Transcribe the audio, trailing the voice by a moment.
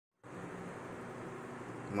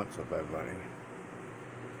What's up, everybody?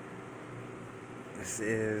 This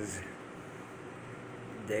is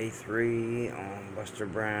day 3 on Buster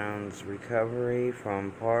Brown's recovery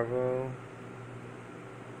from PARVO.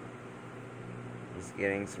 He's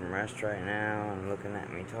getting some rest right now and looking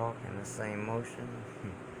at me talk in the same motion.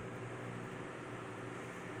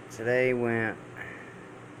 Today went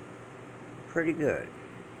pretty good,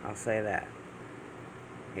 I'll say that.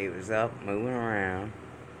 He was up, moving around.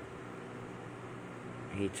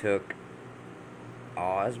 He took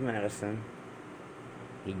all his medicine.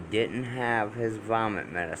 He didn't have his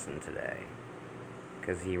vomit medicine today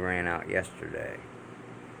because he ran out yesterday.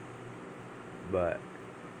 But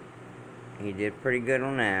he did pretty good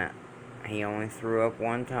on that. He only threw up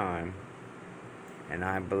one time, and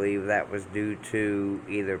I believe that was due to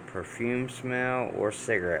either perfume smell or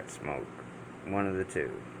cigarette smoke. One of the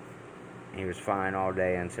two. He was fine all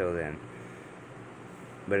day until then.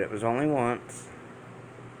 But it was only once.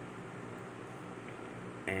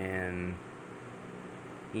 And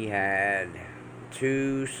he had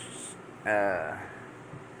two,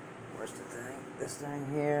 where's the thing? This thing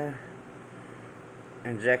here.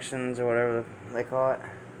 Injections or whatever they call it.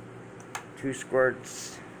 2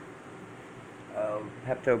 squirts of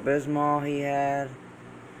Pepto-Bismol he had.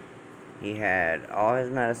 He had all his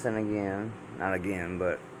medicine again. Not again,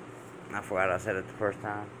 but I forgot I said it the first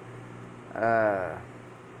time.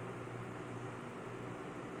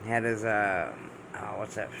 He had his,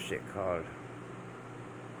 what's that shit called?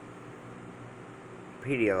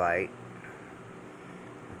 Pedialyte.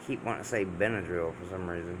 I keep wanting to say Benadryl for some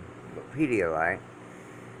reason. But Pedialyte.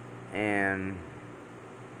 And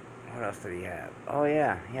what else did he have? Oh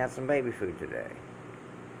yeah, he had some baby food today.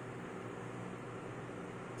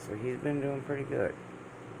 So he's been doing pretty good.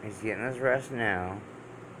 He's getting his rest now.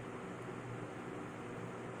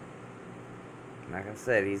 Like I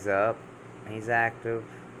said, he's up. He's active.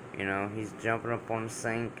 You know, he's jumping up on the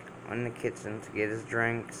sink in the kitchen to get his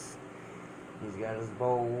drinks. He's got his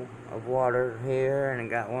bowl of water here, and he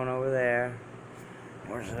got one over there.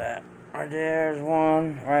 Where's it at? Right there's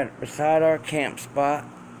one, right beside our camp spot.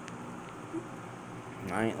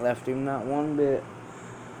 I ain't left him not one bit.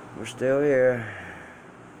 We're still here.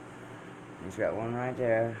 He's got one right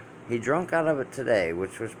there. He drunk out of it today,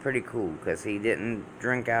 which was pretty cool, because he didn't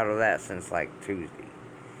drink out of that since like Tuesday,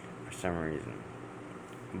 for some reason.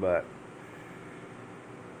 But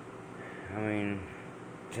I mean,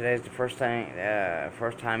 today's the first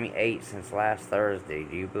time he ate since last Thursday.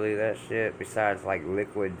 Do you believe that shit? Besides like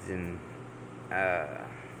liquids and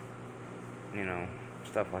you know,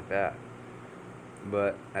 stuff like that.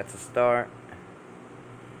 But that's a start.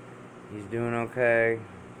 He's doing okay.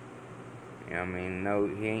 You know what I mean? No,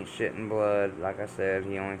 he ain't shitting blood. Like I said,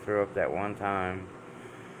 he only threw up that one time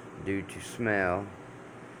due to smell.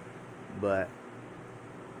 But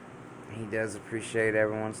he does appreciate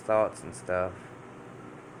everyone's thoughts and stuff.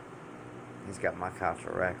 He's got my couch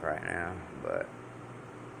a wreck right now, but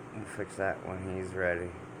we'll fix that when he's ready.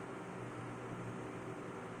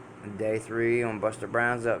 Day 3 on Buster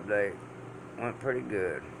Brown's update went pretty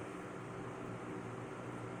good.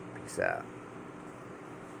 Peace out.